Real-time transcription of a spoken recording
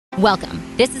Welcome.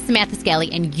 This is Samantha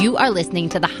Skelly, and you are listening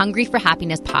to the Hungry for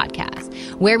Happiness podcast,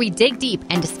 where we dig deep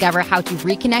and discover how to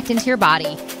reconnect into your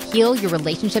body, heal your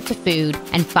relationship to food,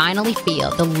 and finally feel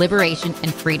the liberation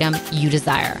and freedom you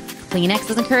desire. Kleenex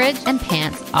is encouraged, and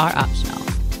pants are optional.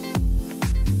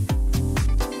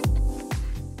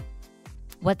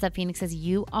 What's up, Phoenixes?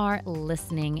 You are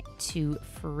listening to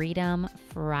Freedom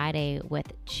Friday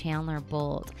with Chandler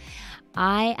Bolt.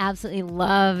 I absolutely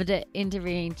loved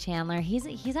interviewing Chandler.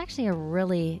 He's actually a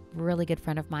really, really good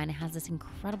friend of mine and has this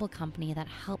incredible company that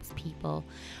helps people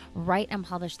write and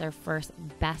publish their first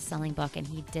best-selling book, and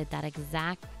he did that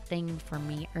exact thing for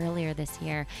me earlier this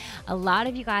year. A lot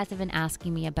of you guys have been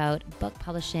asking me about book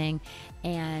publishing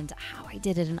and how I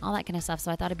did it and all that kind of stuff, so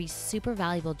I thought it'd be super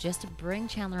valuable just to bring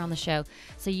Chandler on the show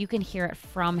so you can hear it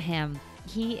from him.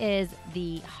 He is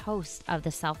the host of the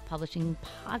Self-Publishing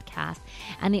Podcast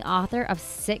and the author of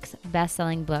 6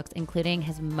 best-selling books, including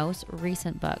his most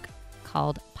recent book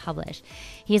called Publish.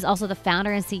 He is also the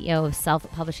founder and CEO of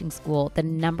Self-Publishing School, the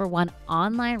 #1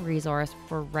 online resource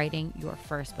for writing your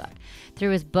first book.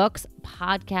 Through his books,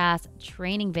 podcasts,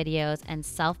 training videos, and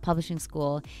Self-Publishing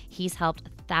School, he's helped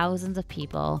thousands of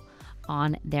people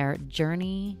on their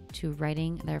journey to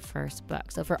writing their first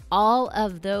book. So for all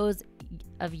of those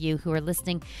of you who are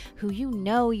listening, who you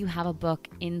know you have a book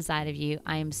inside of you,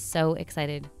 I am so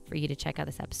excited for you to check out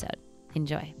this episode.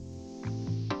 Enjoy.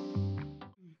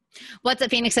 What's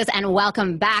up, Phoenixes, and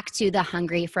welcome back to the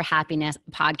Hungry for Happiness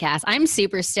podcast. I'm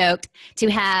super stoked to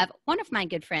have one of my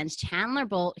good friends, Chandler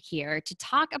Bolt, here to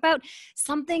talk about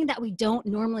something that we don't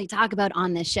normally talk about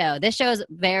on this show. This show is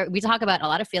we talk about a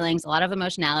lot of feelings, a lot of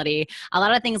emotionality, a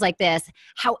lot of things like this.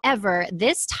 However,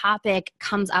 this topic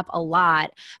comes up a lot,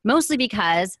 mostly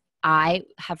because I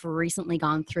have recently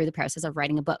gone through the process of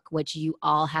writing a book, which you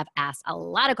all have asked a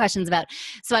lot of questions about.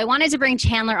 So I wanted to bring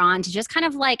Chandler on to just kind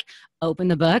of like open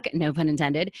the book, no pun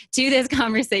intended, to this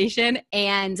conversation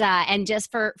and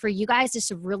just for you guys just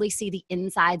to really see the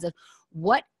insides of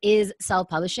what is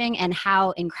self-publishing and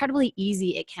how incredibly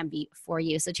easy it can be for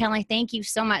you. So Chandler, thank you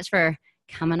so much for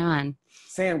coming on.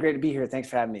 Sam, great to be here. Thanks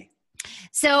for having me.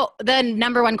 So the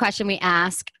 #1 question we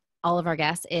ask all of our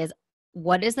guests is,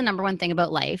 what is the #1 thing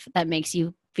about life that makes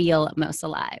you feel most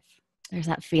alive? There's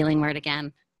that feeling word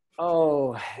again.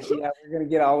 Oh, yeah, we're going to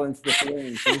get all into the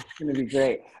feelings. It's going to be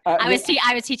great. I was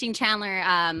teaching Chandler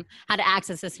how to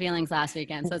access his feelings last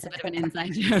weekend, so it's a bit of an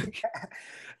inside joke.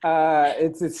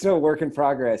 It's still a work in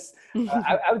progress.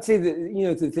 I would say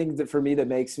that, the thing that for me that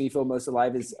makes me feel most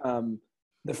alive is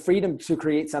the freedom to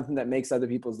create something that makes other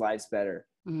people's lives better,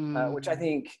 which I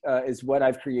think is what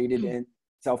I've created in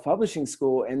Self-Publishing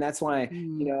School. And that's why,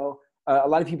 a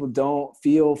lot of people don't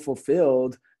feel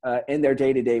fulfilled in their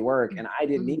day-to-day work. And I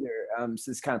didn't either. So this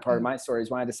is kind of part of my story is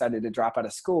why I decided to drop out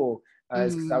of school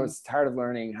is because I was tired of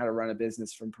learning how to run a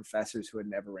business from professors who had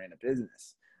never ran a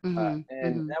business. And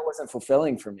that wasn't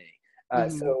fulfilling for me.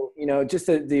 So, just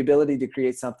the ability to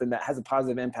create something that has a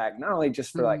positive impact, not only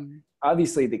just for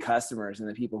obviously the customers and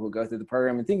the people who go through the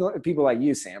program and think people like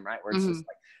you, Sam, right? Where it's just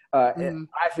like,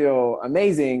 I feel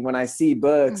amazing when I see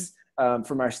books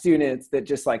from our students that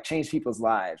just like change people's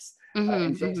lives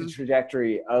and change the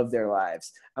trajectory of their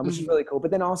lives, which is really cool.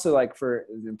 But then also like for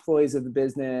the employees of the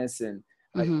business and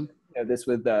this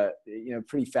with the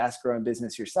pretty fast growing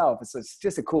business yourself. It's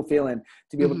just a cool feeling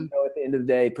to be able to know at the end of the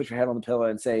day, put your head on the pillow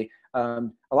and say, a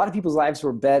lot of people's lives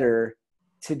were better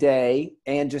today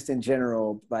and just in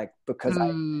general, like because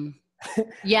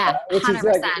yeah, which 100%. is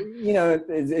like,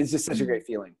 it's just such a great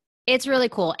feeling. It's really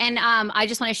cool. And I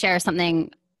just want to share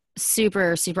something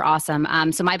super, super awesome.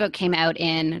 So my book came out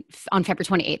on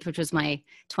February 28th, which was my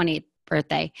 28th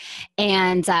birthday.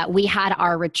 And we had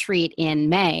our retreat in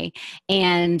May.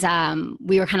 And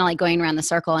we were kind of like going around the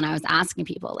circle, and I was asking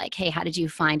people like, hey, how did you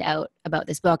find out about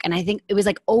this book? And I think it was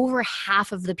like over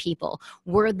half of the people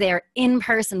were there in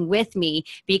person with me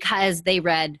because they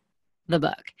read the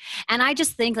book. And I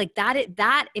just think like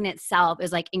that in itself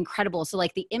is like incredible. So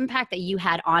like the impact that you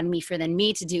had on me for then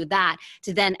me to do that,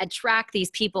 to then attract these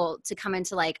people to come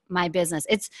into like my business.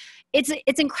 It's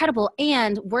incredible.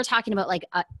 And we're talking about like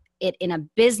it in a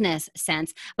business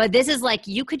sense, but this is like,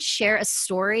 you could share a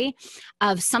story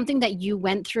of something that you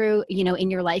went through, in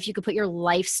your life. You could put your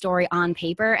life story on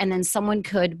paper, and then someone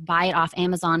could buy it off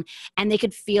Amazon and they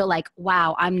could feel like,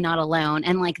 wow, I'm not alone.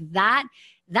 And like that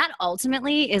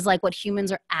ultimately is like what humans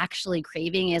are actually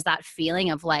craving, is that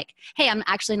feeling of like, hey, I'm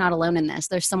actually not alone in this.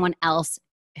 There's someone else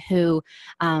who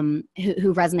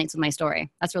resonates with my story.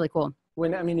 That's really cool.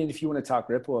 And if you want to talk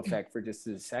ripple effect for just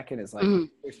a second, it's like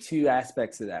there's two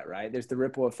aspects of that, right? There's the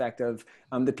ripple effect of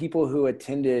the people who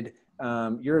attended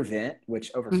your event,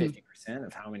 which over Mm-hmm. 50%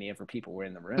 of how many ever people were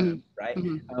in the room, Mm-hmm. right?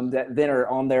 Mm-hmm. That then are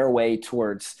on their way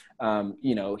towards,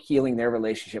 healing their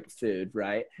relationship with food,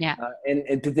 right? Yeah.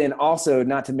 And but then also,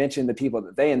 not to mention the people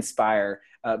that they inspire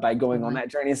by going on Totally.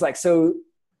 that journey. It's like, so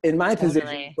in my position,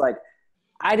 Totally. it's like,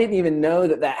 I didn't even know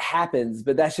that happens,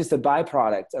 but that's just a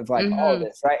byproduct of like all of Mm-hmm.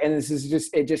 this, right? And this is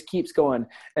just, it just keeps going.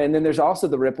 And then there's also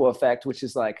the ripple effect, which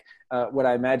is like what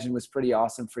I imagine was pretty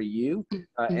awesome for you.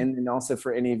 Mm-hmm. And then also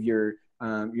for any of your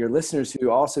listeners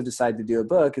who also decide to do a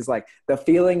book, is like the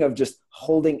feeling of just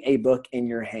holding a book in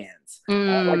your hands.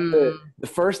 Like the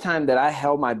first time that I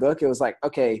held my book, it was like,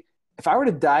 okay, if I were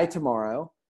to die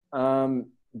tomorrow,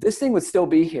 this thing would still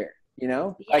be here.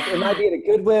 Like it might Yeah. be at a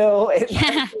Goodwill, it Yeah.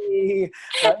 might be,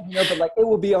 but like it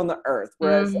will be on the earth.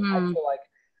 Whereas I Mm-hmm. feel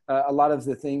like a lot of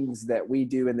the things that we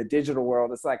do in the digital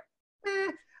world, it's like,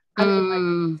 I mean, like,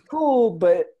 Mm. it's cool,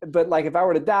 but like if I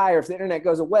were to die, or if the internet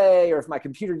goes away, or if my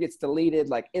computer gets deleted,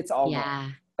 like it's all gone. Yeah.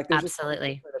 Like there's just something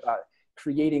Absolutely. different about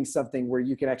creating something where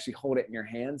you can actually hold it in your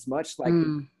hands, much like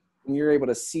Mm. when you're able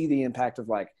to see the impact of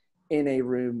like in a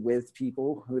room with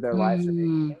people who their lives are Mm.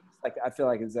 changing. Like I feel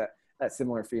like is that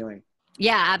similar feeling.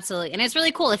 Yeah, absolutely. And it's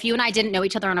really cool. If you and I didn't know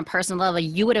each other on a personal level,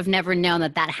 you would have never known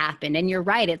that happened. And you're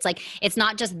right. It's like, it's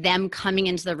not just them coming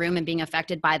into the room and being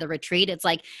affected by the retreat. It's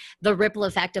like the ripple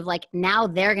effect of like, now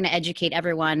they're going to educate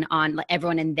everyone on like,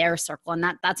 everyone in their circle.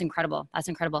 And that's incredible. That's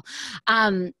incredible.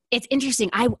 It's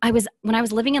interesting. When I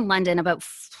was living in London about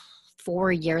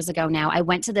 4 years ago now, I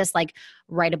went to this like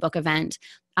write a book event.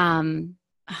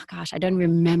 Oh gosh, I don't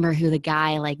remember who the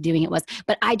guy like doing it was,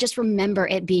 but I just remember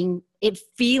it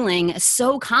feeling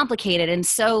so complicated and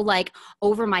so like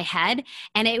over my head.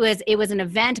 And it was an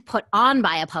event put on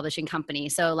by a publishing company.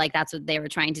 So like, that's what they were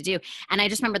trying to do. And I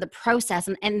just remember the process,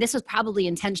 and this was probably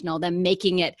intentional, them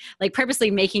making it like purposely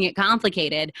making it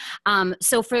complicated.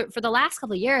 So for the last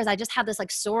couple of years, I just had this like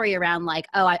story around like,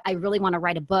 oh, I really want to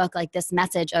write a book, like this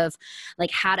message of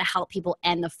like how to help people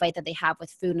end the fight that they have with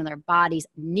food in their bodies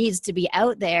needs to be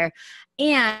out there.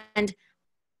 And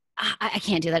I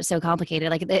can't do that. It's so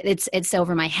complicated. Like it's so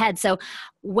over my head. So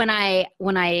when I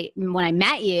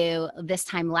met you this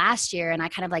time last year and I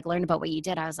kind of like learned about what you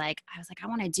did, I was like, I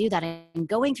want to do that. And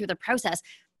going through the process,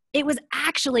 it was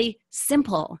actually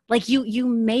simple. Like you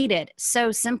made it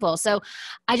so simple. So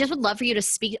I just would love for you to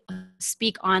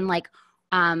speak on like,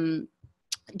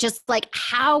 just like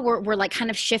how we're like kind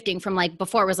of shifting from like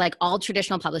before it was like all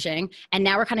traditional publishing, and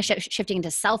now we're kind of shifting into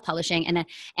self-publishing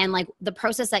and like the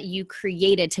process that you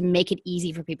created to make it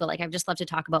easy for people. Like I'd just love to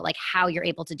talk about like how you're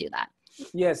able to do that.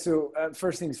 Yeah. So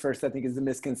first things first, I think is the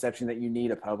misconception that you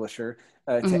need a publisher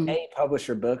to publish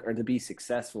your book or to be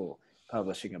successful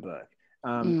publishing a book.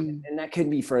 And that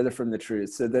couldn't be further from the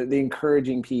truth. So the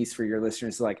encouraging piece for your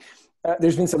listeners, like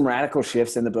there's been some radical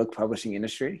shifts in the book publishing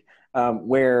industry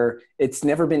where it's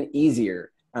never been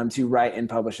easier to write and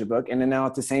publish a book. And then now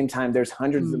at the same time, there's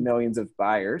hundreds of millions of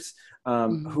buyers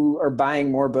who are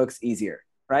buying more books easier,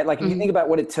 right? Like if you think about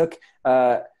what it took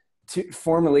to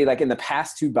formerly, like in the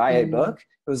past, to buy a book,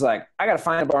 it was like, I got to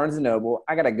find a Barnes and Noble.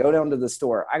 I got to go down to the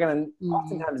store. I got to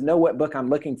oftentimes know what book I'm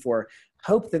looking for,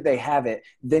 hope that they have it,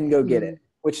 then go get it.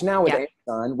 Which now with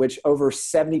Amazon, which over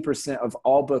 70% of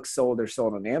all books sold are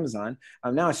sold on Amazon.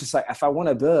 Now it's just like, if I want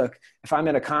a book, if I'm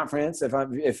at a conference,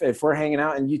 if we're hanging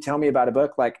out and you tell me about a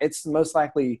book, like it's most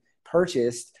likely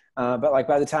purchased, but like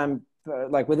by the time,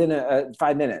 like within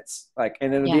 5 minutes, like,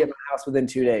 and it'll be at my house within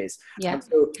 2 days.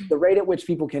 So the rate at which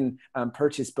people can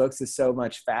purchase books is so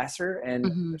much faster, and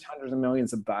there's hundreds of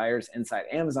millions of buyers inside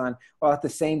Amazon, while at the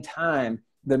same time,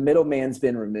 the middleman's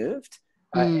been removed.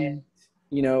 And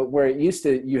where it used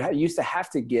to, you used to have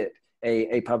to get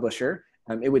a publisher.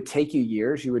 It would take you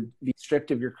years. You would be stripped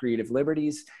of your creative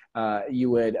liberties. You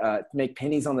would make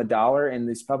pennies on the dollar, and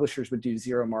these publishers would do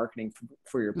zero marketing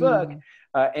for your book.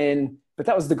 But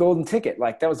that was the golden ticket.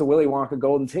 Like that was the Willy Wonka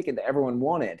golden ticket that everyone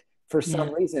wanted for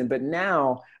some reason. But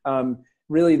now,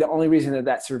 really the only reason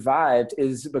that survived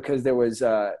is because there was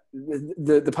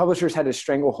the publishers had a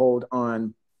stranglehold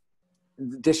on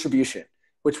distribution,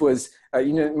 which was,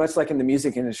 much like in the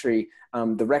music industry,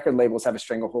 the record labels have a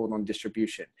stranglehold on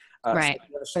distribution. Right. So if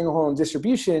you have a stranglehold on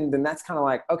distribution, then that's kind of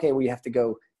like, okay, well, you have to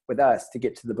go with us to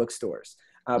get to the bookstores.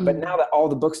 But now that all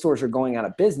the bookstores are going out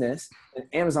of business and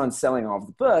Amazon's selling all of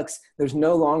the books, there's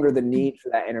no longer the need for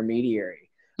that intermediary.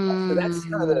 So that's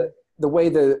kind of the way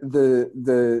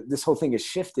this whole thing is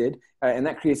shifted, and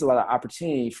that creates a lot of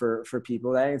opportunity for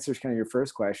people. That answers kind of your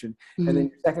first question. And then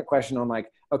your second question on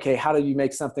like, okay, how do you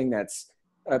make something that's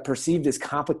perceived as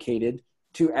complicated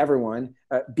to everyone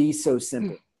be so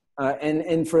simple?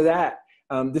 And for that,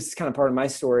 this is kind of part of my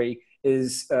story,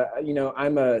 is,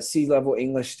 I'm a C-level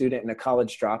English student and a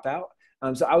college dropout.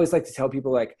 So I always like to tell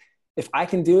people, like, if I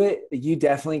can do it, you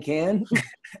definitely can.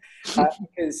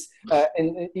 Because I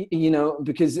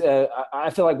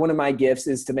feel like one of my gifts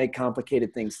is to make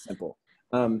complicated things simple.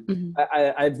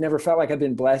 I've never felt like I've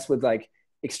been blessed with like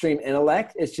extreme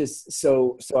intellect. It's just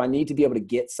so I need to be able to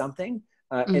get something.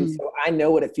 And so I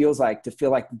know what it feels like to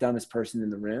feel like the dumbest person in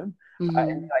the room.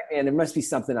 And there must be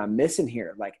something I'm missing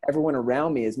here. Like, everyone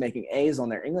around me is making A's on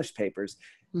their English papers.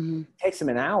 It takes them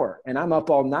an hour, and I'm up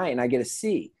all night and I get a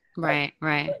C. Right.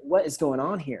 What is going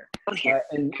on here?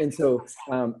 And so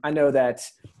I know that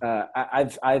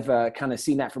I've kind of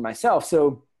seen that for myself.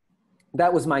 So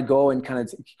that was my goal in kind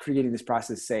of creating this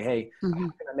process to say, hey, how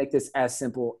can I make this as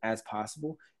simple as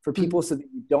possible for people so that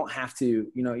you don't have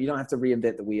to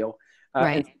reinvent the wheel.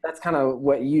 And that's kind of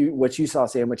what you saw,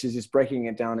 Sam, which is just breaking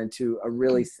it down into a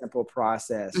really simple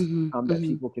process that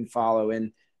people can follow.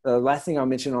 And the last thing I'll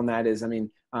mention on that is,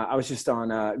 I was just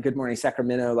on Good Morning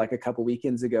Sacramento like a couple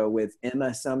weekends ago with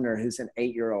Emma Sumner, who's an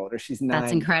 8-year-old, or she's 9.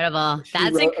 That's incredible.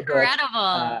 That's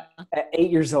incredible. At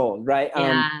 8 years old, right?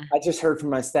 Yeah. I just heard from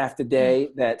my staff today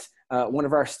that one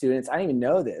of our students, I didn't even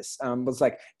know this, was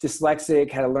like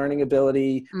dyslexic, had a learning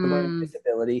ability, a learning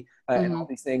disability, and all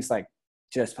these things, like,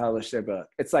 just published their book.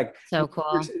 It's like, so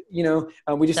cool.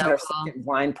 We just had our second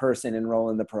blind person enroll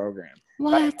in the program.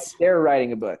 What? Right? They're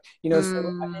writing a book. So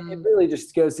it really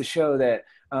just goes to show that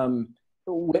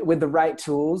with the right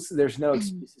tools, there's no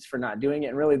excuses for not doing it.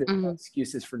 And really, there's no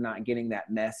excuses for not getting that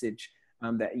message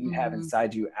that you have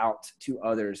inside you out to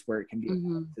others, where it can be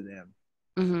to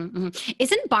them.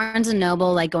 Isn't Barnes and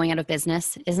Noble like going out of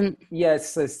business? Yeah,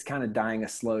 it's kind of dying a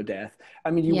slow death.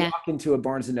 You walk into a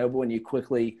Barnes and Noble and you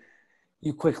quickly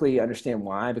understand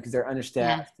why, because they're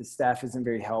understaffed. The staff isn't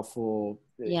very helpful.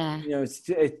 I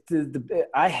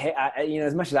hate,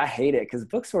 as much as I hate it, because the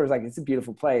bookstore is like, it's a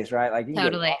beautiful place, right? Like, you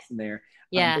can get lost in there.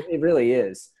 It really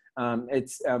is.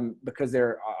 It's because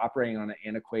they're operating on an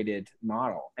antiquated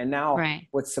model. And now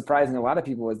what's surprising a lot of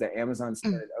people is that Amazon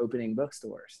started opening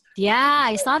bookstores. Yeah,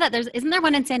 I saw that. Isn't there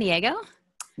one in San Diego?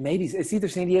 Maybe it's either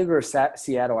San Diego or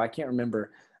Seattle. I can't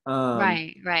remember.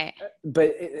 Right.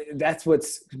 But that's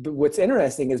what's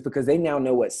interesting, is because they now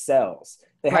know what sells.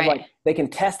 They have they can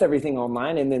test everything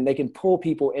online, and then they can pull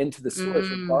people into the source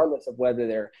regardless of whether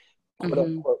they're quote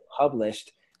unquote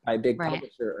published by a big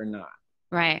publisher or not.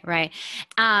 Right.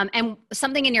 And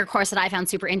something in your course that I found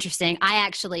super interesting, I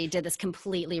actually did this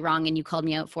completely wrong and you called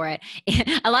me out for it.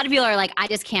 A lot of people are like, I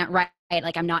just can't write.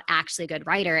 Like, I'm not actually a good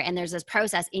writer. And there's this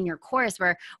process in your course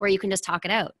where you can just talk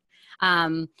it out.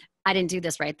 I didn't do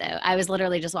this right though. I was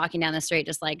literally just walking down the street,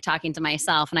 just like talking to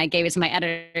myself, and I gave it to my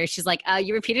editor. She's like,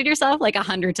 you repeated yourself like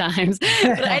 100 times.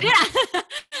 But I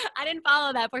didn't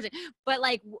follow that portion. But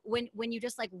like when you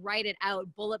just like write it out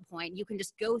bullet point, you can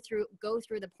just go through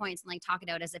the points and like talk it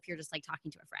out as if you're just like talking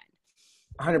to a friend.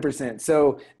 100%.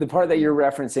 So the part that you're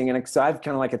referencing, and so I've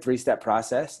kind of like a 3-step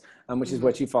process, which is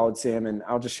what you followed, Sam, and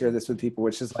I'll just share this with people,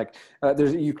 which is like,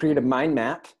 you create a mind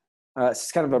map.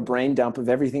 It's kind of a brain dump of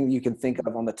everything you can think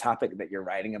of on the topic that you're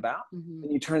writing about.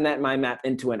 And you turn that mind map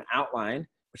into an outline,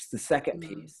 which is the second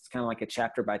piece. It's kind of like a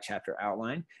chapter by chapter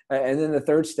outline. And then the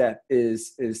third step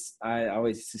is I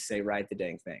always used to say, write the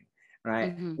dang thing,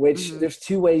 right? Which there's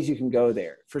 2 ways you can go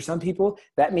there. For some people,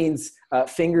 that means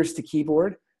fingers to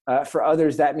keyboard. For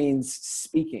others, that means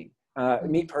speaking.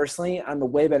 Me personally, I'm a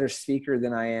way better speaker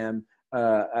than I am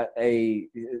a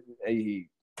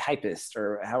typist,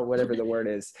 or whatever the word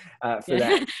is for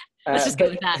that. Let's just go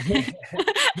with that.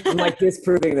 I'm like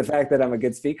disproving the fact that I'm a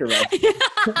good speaker, right?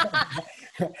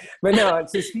 But no,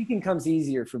 so speaking comes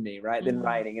easier for me, right, than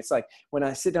writing. It's like when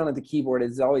I sit down at the keyboard,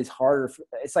 it's always harder.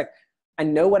 It's like I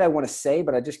know what I want to say,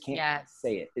 but I just can't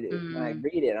say it. When I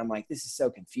read it, I'm like, this is so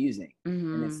confusing.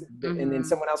 And then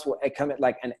someone else will come in,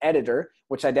 like an editor,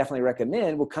 which I definitely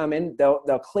recommend, will come in, they'll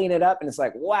clean it up, and it's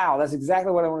like, wow, that's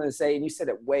exactly what I wanted to say, and you said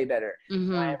it way better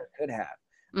than I ever could have.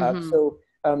 So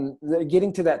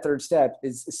getting to that third step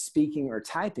is speaking or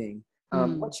typing.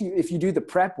 If you do the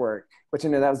prep work, which I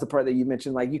know that was the part that you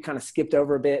mentioned, like you kind of skipped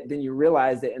over a bit, then you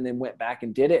realized it, and then went back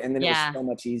and did it, and then it was so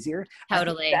much easier.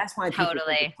 Totally. That's why people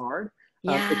think it's hard.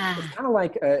 It's kind of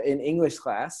like in English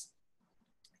class,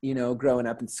 growing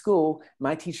up in school,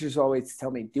 my teachers always tell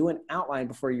me, do an outline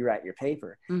before you write your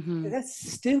paper.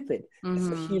 That's stupid. That's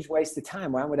a huge waste of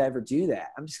time. Why would I ever do that?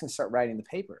 I'm just going to start writing the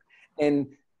paper. And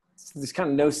there's kind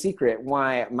of no secret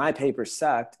why my paper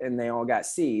sucked and they all got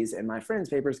C's and my friends'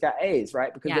 papers got A's,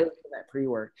 right? Because they're doing that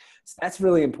pre-work. So that's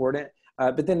really important.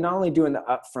 But then not only doing the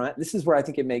upfront, this is where I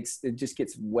think it just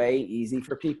gets way easy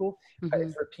for people.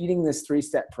 It's repeating this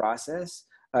 3-step process,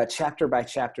 chapter by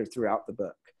chapter throughout the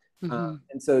book. And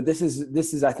so this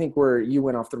is, I think, where you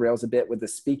went off the rails a bit with the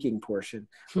speaking portion.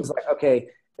 It was like, okay,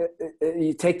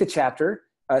 you take the chapter,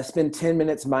 spend 10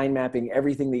 minutes mind mapping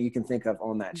everything that you can think of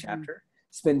on that chapter,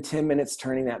 spend 10 minutes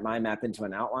turning that mind map into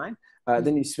an outline.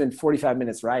 Then you spend 45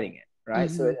 minutes writing it, right?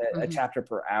 So a chapter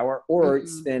per hour, or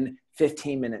spend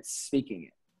 15 minutes speaking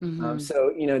it.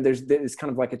 So, you know, there's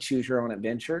kind of like a choose your own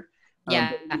adventure.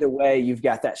 But either way, you've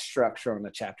got that structure on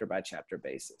a chapter by chapter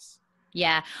basis.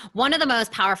 Yeah. One of the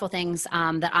most powerful things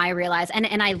that I realized,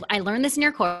 and I learned this in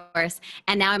your course,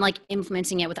 and now I'm like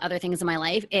implementing it with other things in my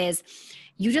life, is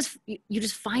you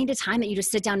just find a time that you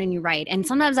just sit down and you write. And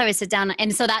sometimes I would sit down.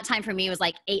 And so that time for me was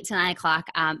like 8 to 9 o'clock,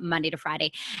 Monday to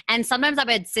Friday. And sometimes I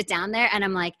would sit down there and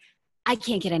I'm like, I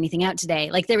can't get anything out today.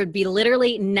 Like there would be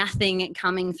literally nothing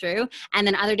coming through. And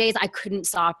then other days I couldn't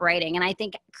stop writing. And I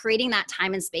think creating that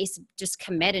time and space to just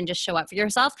commit and just show up for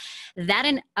yourself, that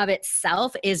in of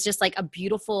itself is just like a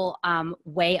beautiful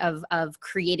way of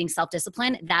creating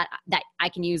self-discipline that I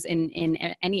can use in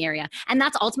any area. And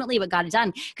that's ultimately what got it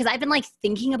done. Because I've been like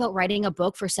thinking about writing a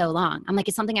book for so long. I'm like,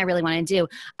 it's something I really want to do.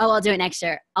 Oh, I'll do it next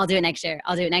year. I'll do it next year.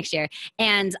 I'll do it next year.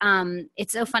 And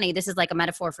it's so funny. This is like a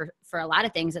metaphor for a lot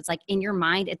of things. It's like in your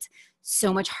mind, it's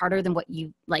so much harder than what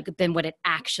it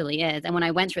actually is. And when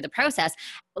I went through the process,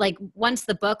 like once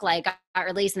the book like got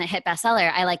released and it hit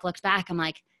bestseller, I like looked back, I'm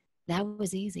like, that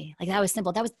was easy. Like that was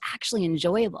simple. That was actually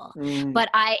enjoyable. But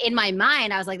in my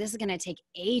mind, I was like, this is going to take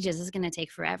ages. This is going to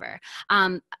take forever.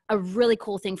 A really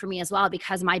cool thing for me as well,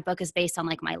 because my book is based on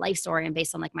like my life story and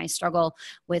based on like my struggle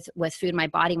with food in my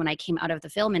body when I came out of the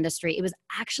film industry. It was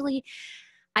actually,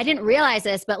 I didn't realize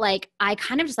this, but like, I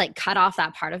kind of just like cut off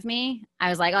that part of me. I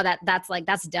was like, oh,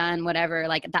 that's done, whatever.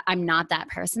 Like that, I'm not that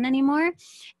person anymore.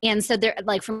 And so there,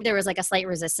 like for me, there was like a slight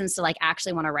resistance to like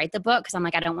actually want to write the book. Cause I'm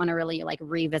like, I don't want to really like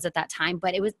revisit that time,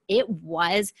 but it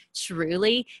was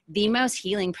truly the most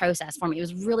healing process for me. It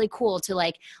was really cool to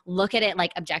like look at it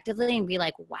like objectively and be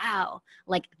like, wow,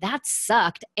 like that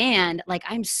sucked. And like,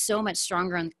 I'm so much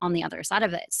stronger on the other side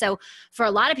of it. So for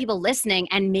a lot of people listening,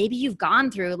 and maybe you've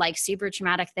gone through like super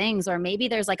traumatic things, or maybe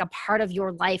there's like a part of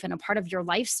your life and a part of your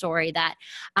life story that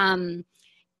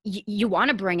you want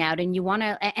to bring out and you want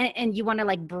to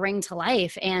like bring to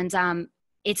life. And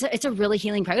it's a really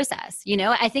healing process. You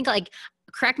know, I think like,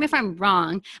 correct me if I'm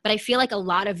wrong, but I feel like a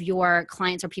lot of your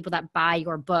clients or people that buy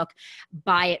your book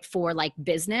buy it for like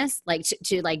business, like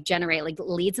to like generate like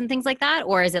leads and things like that.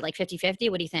 Or is it like 50-50?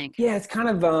 What do you think? Yeah, it's kind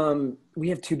of, we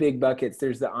have two big buckets.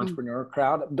 There's the entrepreneur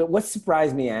crowd, but what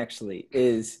surprised me actually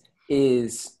is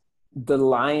the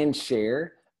lion's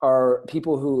share are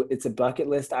people who it's a bucket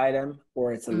list item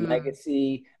or it's a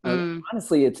legacy.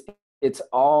 Honestly, it's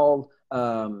all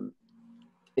older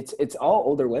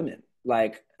women.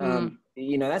 Like,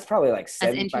 you know, that's probably like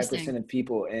 75% of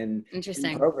people in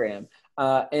the program.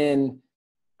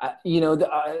 You know,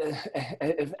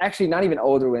 actually not even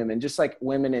older women, just like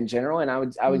women in general. And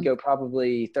I would go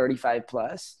probably 35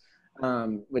 plus.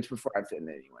 Which before I fit in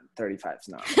anyone, 35 is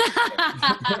not.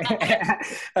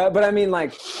 But I mean,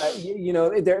 like, you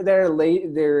know,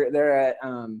 they're at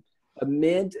a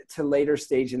mid to later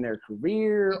stage in their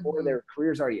career, or their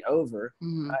career's already over,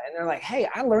 and they're like, hey,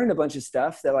 I learned a bunch of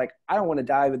stuff that like I don't want to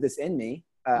die with this in me.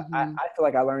 I feel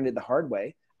like I learned it the hard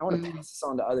way. I want to pass this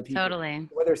on to other people. Totally.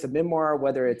 Whether it's a memoir,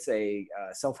 whether it's a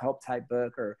self-help type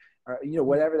book, or you know,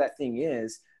 whatever that thing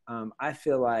is. I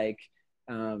feel like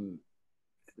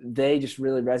they just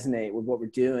really resonate with what we're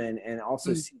doing, and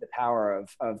also see the power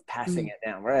of passing it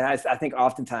down. Right? I think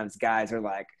oftentimes guys are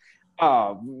like,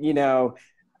 oh, you know,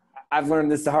 I've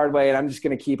learned this the hard way and I'm just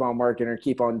going to keep on working or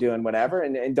keep on doing whatever.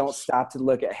 And don't stop to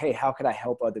look at, hey, how could I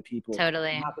help other people?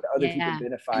 Totally. How could other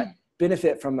people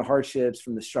benefit from the hardships,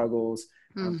 from the struggles,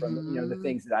 from, you know, the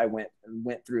things that I went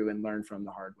through and learned from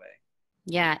the hard way.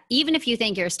 Yeah. Even if you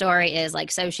think your story is like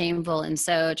so shameful and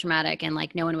so traumatic and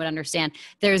like no one would understand,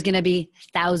 there's going to be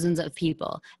thousands of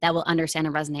people that will understand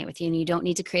and resonate with you. And you don't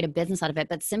need to create a business out of it,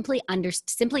 but simply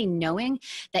knowing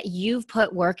that you've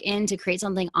put work in to create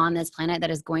something on this planet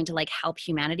that is going to like help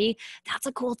humanity. That's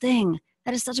a cool thing.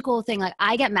 That is such a cool thing. Like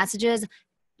I get messages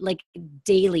like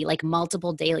daily, like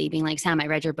multiple daily, being like, Sam, I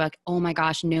read your book. Oh my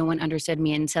gosh, no one understood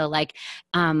me until no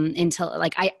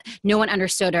one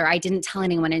understood, or I didn't tell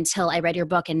anyone until I read your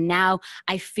book. And now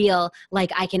I feel like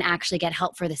I can actually get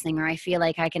help for this thing, or I feel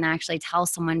like I can actually tell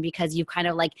someone because you kind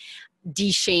of like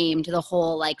de-shamed the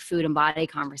whole like food and body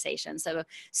conversation. So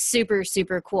super,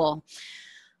 super cool.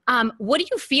 What do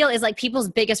you feel is like people's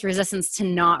biggest resistance to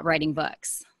not writing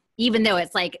books, even though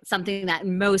it's like something that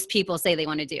most people say they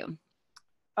want to do?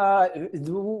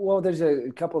 Well, there's a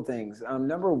couple things.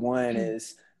 Number one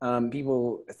is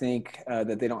people think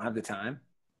that they don't have the time.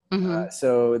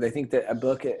 So they think that a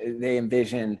book, they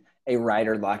envision a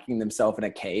writer locking themselves in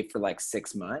a cave for like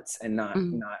 6 months and not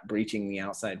breaching the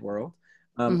outside world.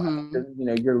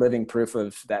 You're living proof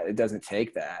of that. It doesn't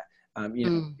take that.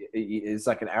 It's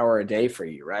like an hour a day for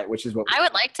you, right? Which is what I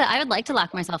would like to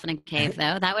lock myself in a cave,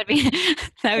 though. That would be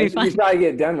fun. You probably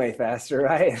get done way faster,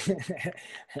 right?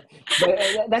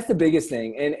 But that's the biggest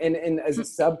thing. And as a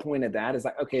sub point of that is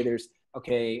like, I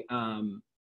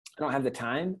don't have the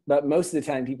time, but most of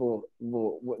the time people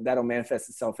that'll manifest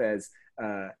itself as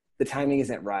the timing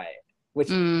isn't right. Which,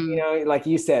 like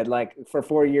you said, like for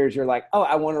 4 years, you're like, oh,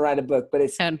 I want to write a book, but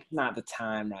it's not the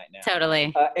time right now.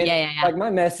 Totally. Like my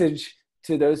message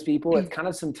to those people, it's kind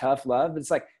of some tough love. It's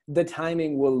like the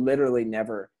timing will literally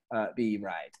never be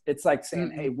right. It's like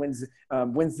saying, hey, when's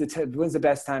the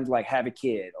best time to like have a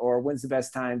kid, or when's the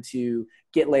best time to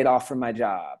get laid off from my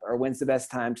job, or when's the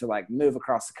best time to like move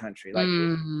across the country, like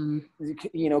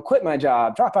quit my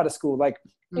job, drop out of school, like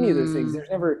any of those things. There's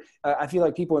never I feel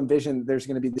like people envision there's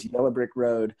going to be this yellow brick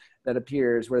road that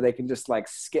appears where they can just like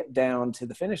skip down to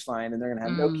the finish line, and they're going to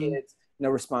have no kids, no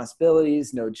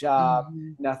responsibilities, no job,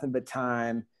 nothing but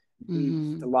time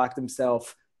to lock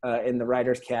themselves in the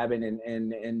writer's cabin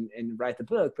and write the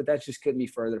book. But that just couldn't be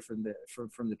further from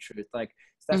the truth. Like,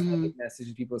 so that's the big message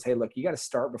to people is, hey, look, you got to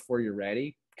start before you're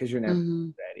ready, because you're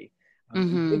never ready.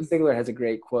 Zig Ziglar has a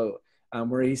great quote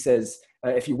where he says,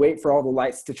 if you wait for all the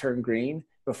lights to turn green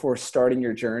before starting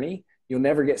your journey, you'll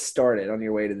never get started on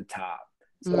your way to the top.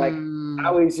 So like, I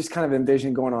always just kind of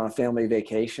envision going on a family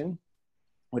vacation,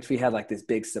 which we had like this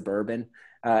big Suburban.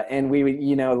 And we would,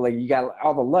 like you got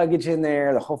all the luggage in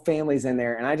there, the whole family's in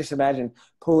there. And I just imagine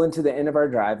pulling to the end of our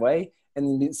driveway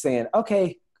and saying,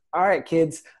 okay, all right,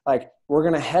 kids, like we're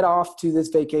going to head off to this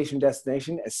vacation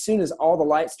destination as soon as all the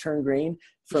lights turn green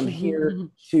from here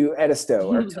to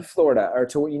Edisto or to Florida or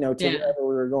to wherever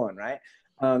we were going. Right.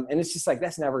 And it's just like,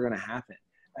 that's never going to happen.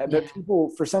 But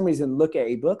people, for some reason, look at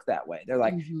a book that way. They're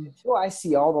like, until I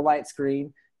see all the lights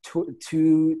green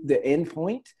to the end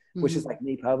point, which is like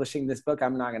me publishing this book,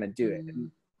 I'm not going to do it.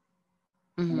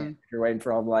 And if you're waiting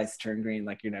for all the lights to turn green,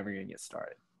 like you're never going to get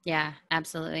started. Yeah,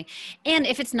 absolutely. And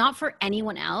if it's not for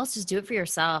anyone else, just do it for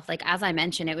yourself. Like, as I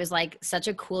mentioned, it was like such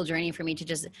a cool journey for me to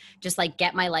just like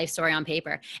get my life story on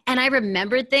paper. And I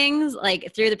remembered things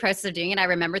like through the process of doing it. I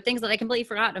remembered things that I completely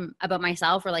forgot about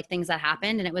myself, or like things that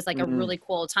happened. And it was like a really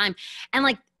cool time. And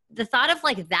like the thought of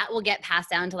like that will get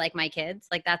passed down to like my kids.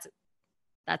 Like that's a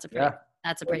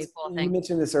pretty cool thing. You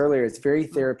mentioned this earlier. It's very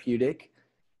therapeutic,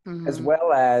 as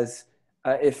well as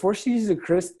it forces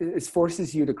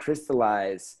you to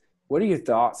crystallize. What are your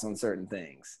thoughts on certain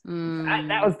things?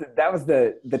 That was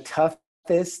the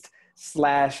toughest /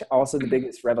 also the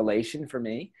biggest revelation for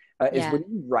me is when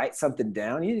you write something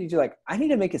down, you're like, I need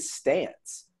to make a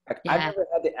stance. Like I've never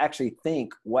had to actually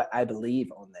think what I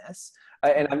believe on this.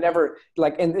 And I've never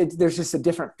there's just a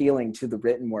different feeling to the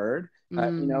written word.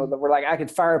 We're like, I could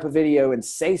fire up a video and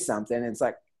say something. And it's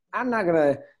like, I'm not going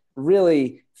to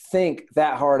really think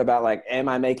that hard about like, am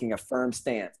I making a firm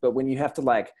stance? But when you have to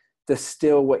like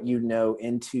distill what you know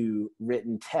into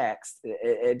written text,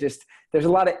 it just, there's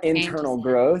a lot of internal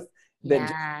growth that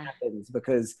just happens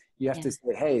because you have to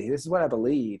say, hey, this is what I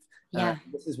believe.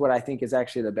 This is what I think is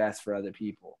actually the best for other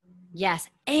people. Yes.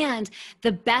 And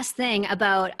the best thing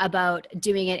about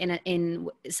doing it in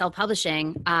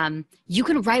self-publishing, you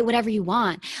can write whatever you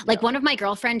want. Like one of my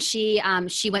girlfriends, she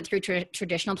went through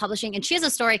traditional publishing, and she has a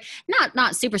story,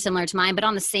 not super similar to mine, but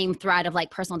on the same thread of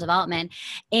like personal development.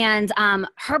 And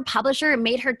her publisher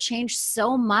made her change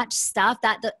so much stuff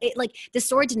that the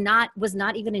story was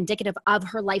not even indicative of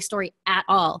her life story at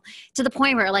all, to the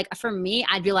point where like, for me,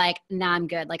 I'd be like, nah, I'm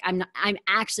good. Like I'm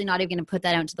actually not even going to put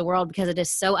that out into the world because it is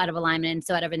so out of alignment and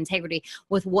so out of integrity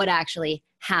with what actually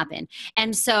happened.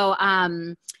 And so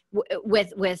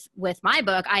with my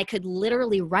book, I could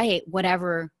literally write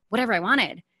whatever I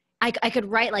wanted. I could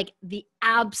write like the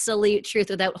absolute truth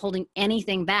without holding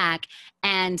anything back.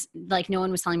 And like, no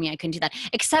one was telling me I couldn't do that,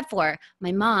 except for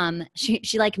my mom. She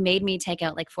like made me take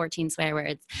out like 14 swear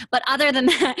words. But other than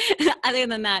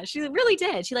that, she really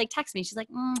did. She like texted me. She's like,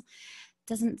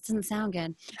 doesn't sound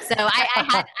good. So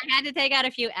I had to take out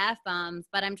a few F-bombs,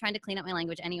 but I'm trying to clean up my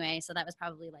language anyway. So that was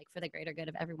probably like for the greater good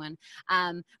of everyone.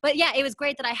 But yeah, it was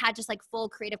great that I had just like full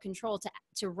creative control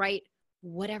to write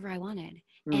whatever I wanted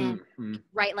and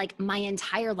write like my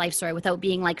entire life story without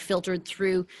being like filtered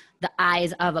through the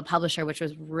eyes of a publisher, which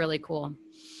was really cool.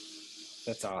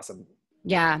 That's awesome.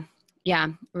 Yeah. Yeah.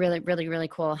 Really, really, really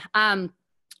cool.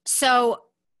 So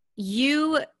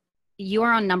you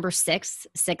are on number six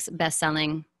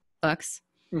best-selling books.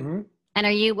 And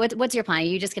are you, what's your plan? Are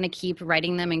you just going to keep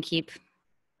writing them and keep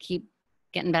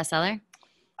getting bestseller?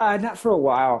 Not for a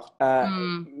while.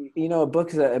 Mm. You know, a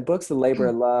book's a labor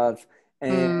of love,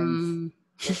 and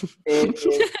Mm.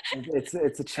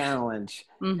 it's a challenge.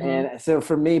 Mm-hmm. And so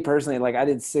for me personally, like I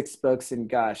did 6 books in,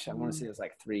 gosh, I want to say Mm. it was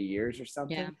like 3 years or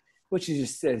something, Yeah. which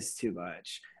is too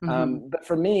much. Mm-hmm. But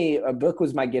for me, a book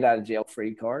was my get out of jail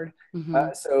free card.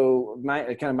 Mm-hmm. So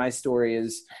my story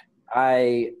is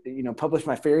I, published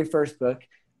my very first book,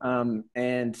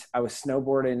 and I was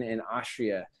snowboarding in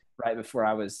Austria right before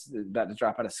I was about to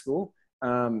drop out of school.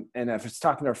 And I was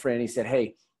talking to a friend. He said,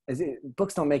 "Hey,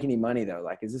 books don't make any money though.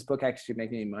 Like, is this book actually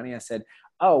making any money?" I said,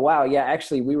 "Oh, wow. Yeah,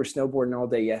 actually we were snowboarding all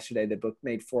day yesterday. The book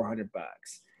made $400."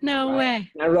 No Right.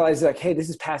 way. And I realized, like, hey, this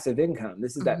is passive income.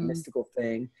 This is that Mm-hmm. mystical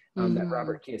thing that Mm-hmm.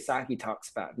 Robert Kiyosaki talks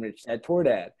about in Rich Dad Poor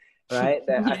Dad, right?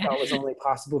 That I thought was only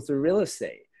possible through real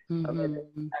estate. And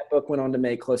Mm-hmm. that book went on to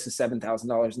make close to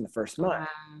 $7,000 in the first month,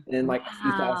 Wow. and then like a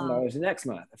few Wow. $1,000s the next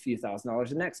month, a few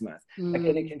 $1,000s the next month. Like,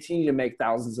 and it Mm. continued to make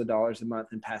thousands of dollars a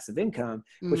month in passive income,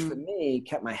 which for Mm. me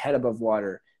kept my head above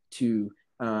water to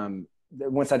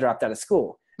once I dropped out of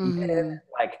school. Then, Mm-hmm.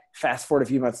 like, fast forward a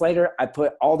few months later, I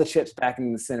put all the chips back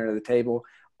in the center of the table.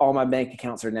 All my bank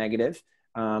accounts are negative,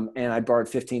 and I borrowed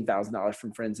 $15,000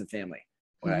 from friends and family.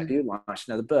 What I Mm-hmm. do, launch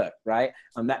another book, right?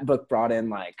 That book brought in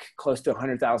like close to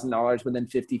 $100,000 within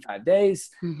 55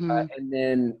 days. Mm-hmm. And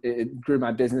then it grew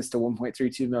my business to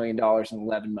 $1.32 million in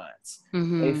 11 months. Hey,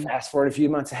 Mm-hmm. fast forward a few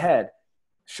months ahead,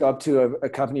 show up to a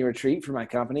company retreat for my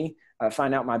company,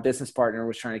 find out my business partner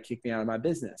was trying to kick me out of my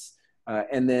business.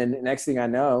 And then next thing I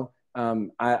know,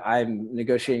 I'm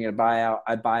negotiating a buyout.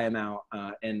 I buy him out,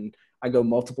 and I go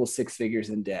multiple 6 figures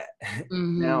in debt.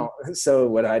 Mm-hmm. Now, so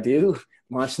what I do,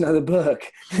 launch another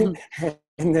book. And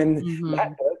then Mm-hmm.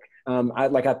 that book,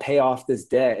 I pay off this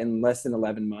debt in less than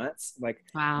 11 months. Like,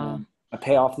 Wow. I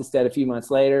pay off this debt a few months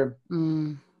later.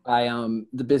 Mm.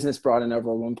 The business brought in over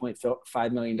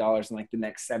 $1.5 million in like the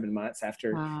next 7 months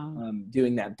after Wow.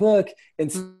 doing that book. And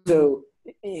Mm. so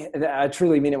I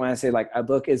truly mean it when I say, like, a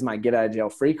book is my get out of jail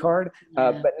free card.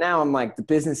 Yeah. But now I'm like, the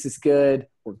business is good.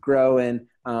 We're growing.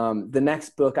 The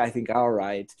next book I think I'll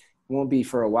write won't be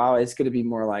for a while. It's going to be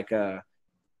more like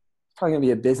probably going to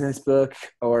be a business book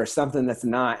or something that's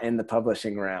not in the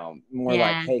publishing realm. More like,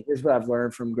 Yeah. hey, here's what I've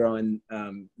learned from growing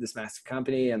this massive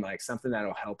company, and like something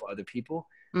that'll help other people.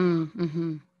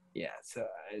 Mm-hmm. Yeah. So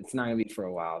it's not going to be for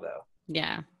a while though.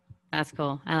 Yeah. That's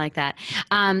cool. I like that.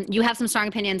 You have some strong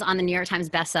opinions on the New York Times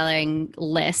bestselling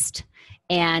list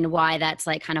and why that's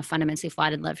like kind of fundamentally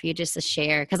flawed. I'd love for you just to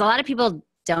share, because a lot of people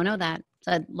don't know that.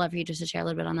 So I'd love for you just to share a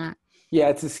little bit on that. Yeah,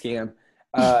 it's a scam.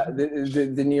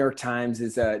 The New York Times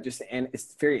is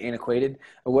it's very antiquated.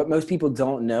 What most people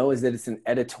don't know is that it's an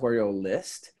editorial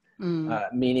list,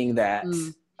 meaning that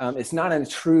it's not a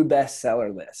true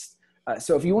bestseller list.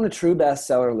 So if you want a true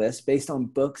bestseller list based on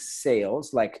book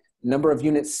sales, like number of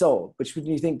units sold, which when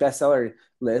you think bestseller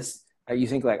list, you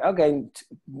think like, okay,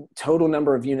 total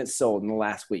number of units sold in the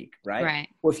last week, right? Right.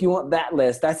 Well, if you want that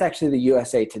list, that's actually the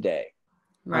USA Today.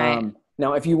 Right.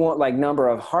 Now, if you want like number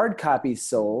of hard copies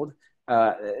sold,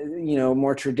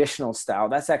 more traditional style,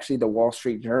 that's actually the Wall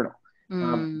Street Journal.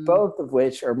 Both of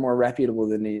which are more reputable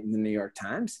than the New York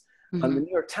Times. The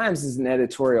New York Times is an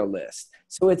editorial list.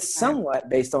 So it's somewhat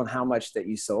based on how much that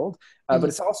you sold, but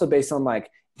it's also based on like,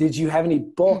 did you have any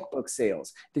bulk book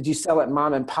sales? Did you sell at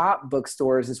mom and pop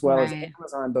bookstores as well as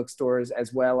Amazon bookstores,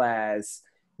 as well as,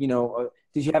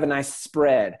 did you have a nice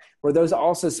spread? Were those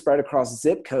also spread across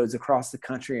zip codes across the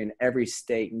country in every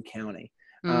state and county?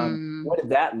 What did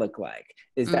that look like?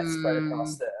 Is that spread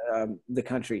across the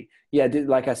country? Yeah,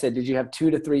 like I said, did you have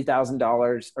 $2,000 to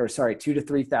 $3,000, 2,000 to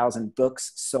 3,000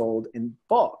 books sold in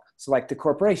bulk? So like the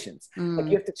corporations, like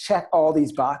you have to check all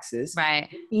these boxes. Right.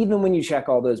 Even when you check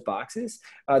all those boxes,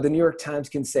 the New York Times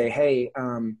can say, hey,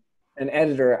 I'm an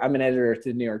editor at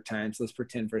the New York Times. Let's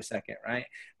pretend for a second, right?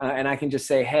 And I can just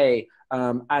say, hey,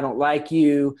 I don't like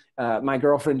you. My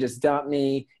girlfriend just dumped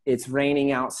me. It's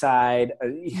raining outside.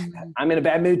 I'm in a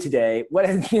bad mood today.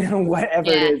 Whatever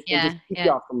it is, just keep you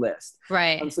off the list.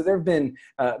 Right. So there have been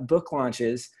book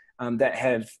launches that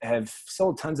have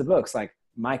sold tons of books, like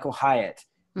Michael Hyatt,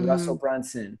 Russell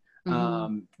Brunson,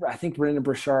 I think Brendan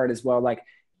Burchard as well, like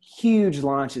huge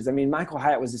launches. I mean, Michael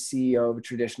Hyatt was the CEO of a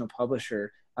traditional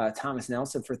publisher, Thomas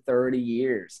Nelson, for 30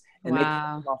 years. And they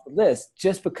kept him off the list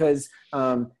just because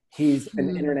he's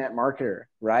an internet marketer,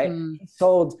 right? He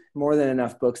sold more than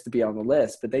enough books to be on the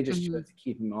list, but they just chose to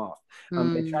keep him off.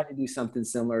 They tried to do something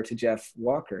similar to Jeff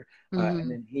Walker,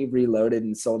 and then he reloaded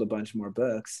and sold a bunch more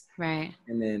books. Right.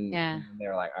 And then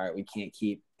they're like, all right, we can't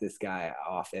keep this guy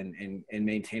off and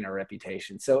maintain our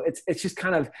reputation. So it's just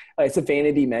kind of, it's a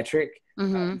vanity metric,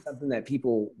 something that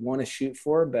people want to shoot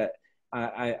for, but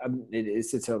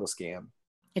it's a total scam.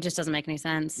 It just doesn't make any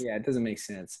sense. Yeah, it doesn't make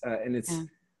sense. And it's, Yeah.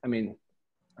 I mean,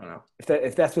 I don't know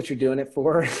if that's what you're doing it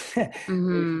for.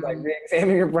 Like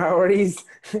re-examine your priorities.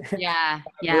 Yeah.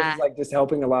 Versus like just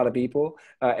helping a lot of people.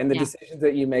 And the Yeah. decisions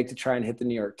that you make to try and hit the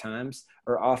New York Times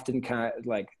are often kind of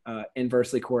like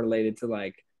inversely correlated to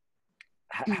like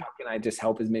how can I just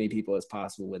help as many people as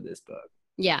possible with this book.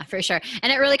 Yeah, for sure.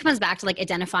 And it really comes back to like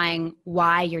identifying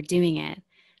why you're doing it.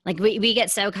 Like we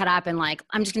get so caught up in like,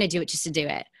 I'm just going to do it just to do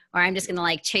it. Or I'm just going to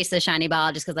like chase the shiny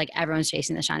ball just because like everyone's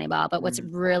chasing the shiny ball. But what's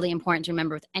really important to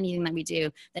remember with anything that we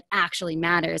do that actually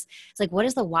matters, it's like, what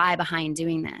is the why behind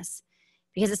doing this?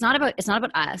 Because it's not about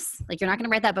us. Like, you're not going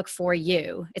to write that book for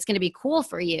you. It's going to be cool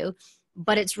for you,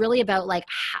 but it's really about like,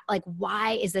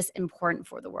 why is this important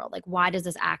for the world? Like, why does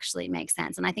this actually make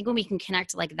sense? And I think when we can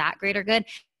connect to like that greater good,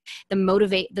 the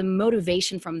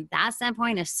motivation from that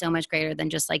standpoint is so much greater than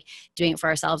just like doing it for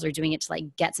ourselves or doing it to like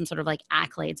get some sort of like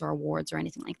accolades or awards or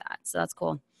anything like that. So that's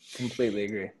cool. Completely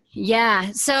agree.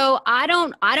 Yeah. So I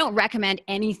don't recommend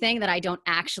anything that I don't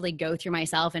actually go through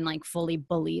myself and like fully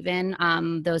believe in.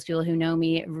 Those people who know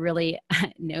me really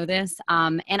know this.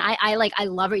 And I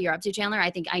love what you're up to, Chandler.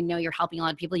 I know you're helping a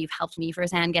lot of people. You've helped me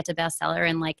firsthand get to bestseller.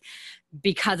 And like,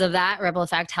 because of that ripple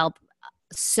effect, help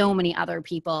so many other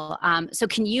people. So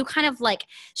can you kind of like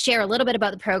share a little bit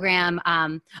about the program?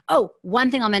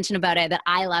 One thing I'll mention about it that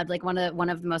I loved, like one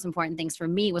of the most important things for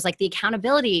me was like the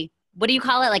accountability. What do you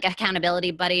call it? Like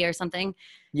accountability buddy or something?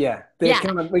 Yeah.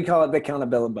 We call it the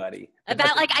accountability buddy.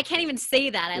 About like, I can't even say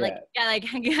that. I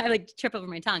like trip over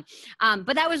my tongue.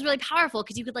 But that was really powerful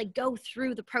because you could like go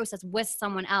through the process with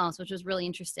someone else, which was really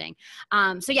interesting.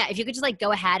 So yeah, if you could just like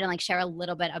go ahead and like share a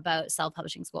little bit about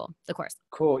Self-Publishing School, the course.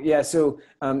 Cool. Yeah. So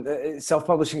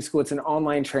Self-Publishing School, it's an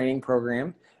online training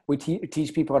program. We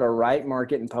teach people how to write,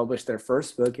 market, and publish their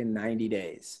first book in 90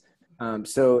 days.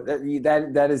 So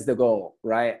that is the goal,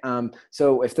 right?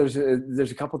 So if there's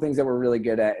a couple things that we're really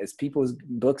good at is people's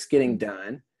books getting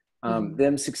done,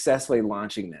 them successfully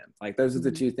launching them. Like those are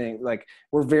the two things. Like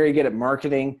we're very good at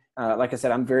marketing. Like I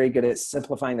said, I'm very good at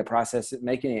simplifying the process,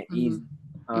 making it easy,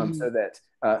 so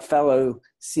that fellow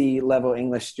C-level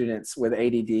English students with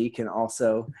ADD can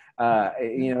also,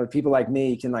 people like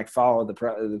me can like follow the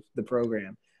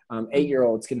program.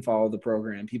 8-year-olds can follow the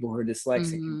program. People who are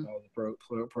dyslexic can follow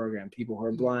the program. People who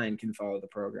are blind can follow the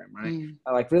program, right?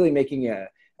 Like really making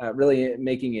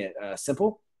it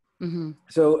simple.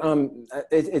 So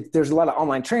there's a lot of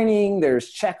online training.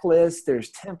 There's checklists. There's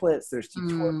templates. There's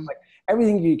tutorials. Like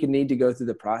everything you can need to go through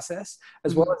the process,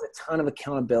 as well as a ton of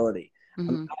accountability.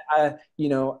 I'm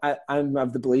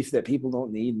of the belief that people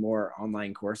don't need more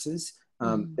online courses.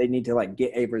 They need to like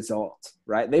get a result,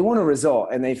 right? They want a result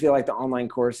and they feel like the online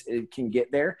course can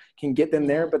get them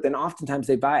there, but then oftentimes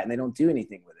they buy it and they don't do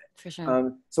anything with it. For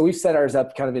sure. So we've set ours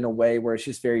up kind of in a way where it's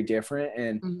just very different,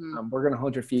 and we're going to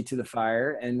hold your feet to the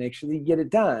fire and make sure that you get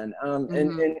it done.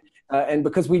 And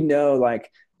because we know,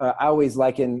 like, I always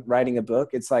liken writing a book.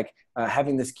 It's like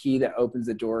having this key that opens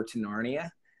the door to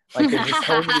Narnia. Like there's this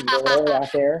whole new world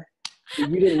out there. You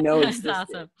didn't know existed,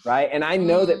 awesome. Right? And I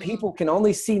know that people can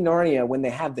only see Narnia when they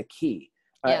have the key.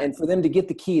 And for them to get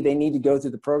the key, they need to go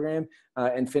through the program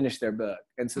and finish their book.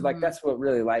 And so like, that's what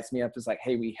really lights me up is like,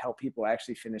 hey, we help people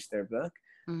actually finish their book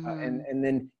and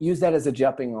then use that as a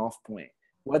jumping off point,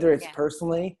 whether it's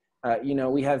personally,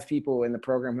 we have people in the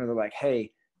program who are like, hey,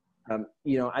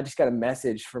 I just got a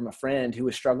message from a friend who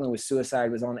was struggling with suicide,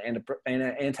 was on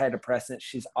antidepressants.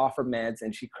 She's off her meds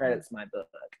and she credits my book.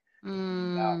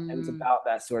 And it's about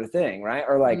that sort of thing, right?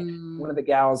 Or like one of the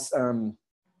gals in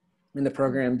the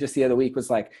program just the other week was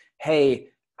like, hey,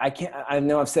 I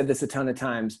know I've said this a ton of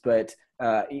times, but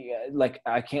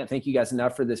I can't thank you guys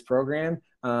enough for this program.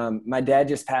 My dad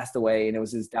just passed away and it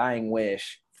was his dying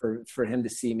wish for him to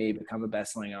see me become a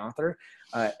best-selling author.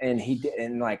 And he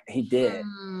did.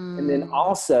 And then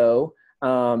also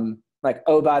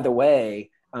oh, by the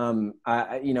way,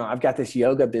 I've got this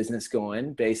yoga business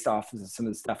going based off of some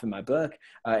of the stuff in my book,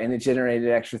 and it generated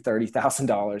an extra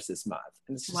 $30,000 this month.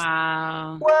 And it's just,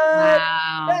 wow. What?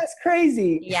 Wow. That's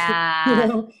crazy.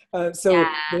 Yeah. Those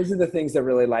are the things that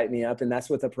really light me up. And that's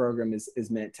what the program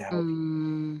is meant to help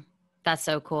you. That's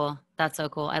so cool. That's so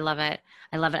cool. I love it.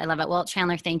 I love it. I love it. Well,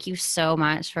 Chandler, thank you so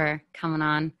much for coming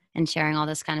on and sharing all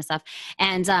this kind of stuff.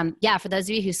 And for those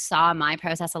of you who saw my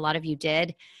process, a lot of you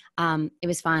did. It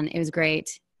was fun. It was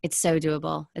great. It's so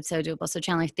doable. It's so doable. So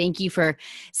Chandler, thank you for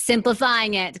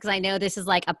simplifying it, because I know this is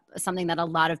like something that a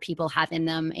lot of people have in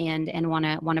them and want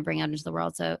to bring out into the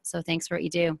world. So thanks for what you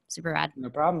do. Super rad. No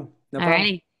problem. All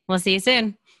righty. We'll see you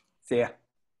soon. See ya.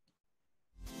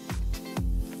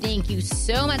 Thank you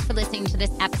so much for listening to this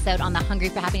episode on the Hungry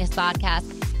for Happiness podcast.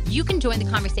 You can join the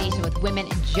conversation with women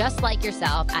just like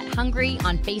yourself at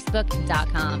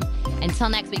hungryonfacebook.com. Until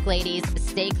next week, ladies,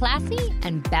 stay classy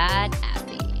and badass.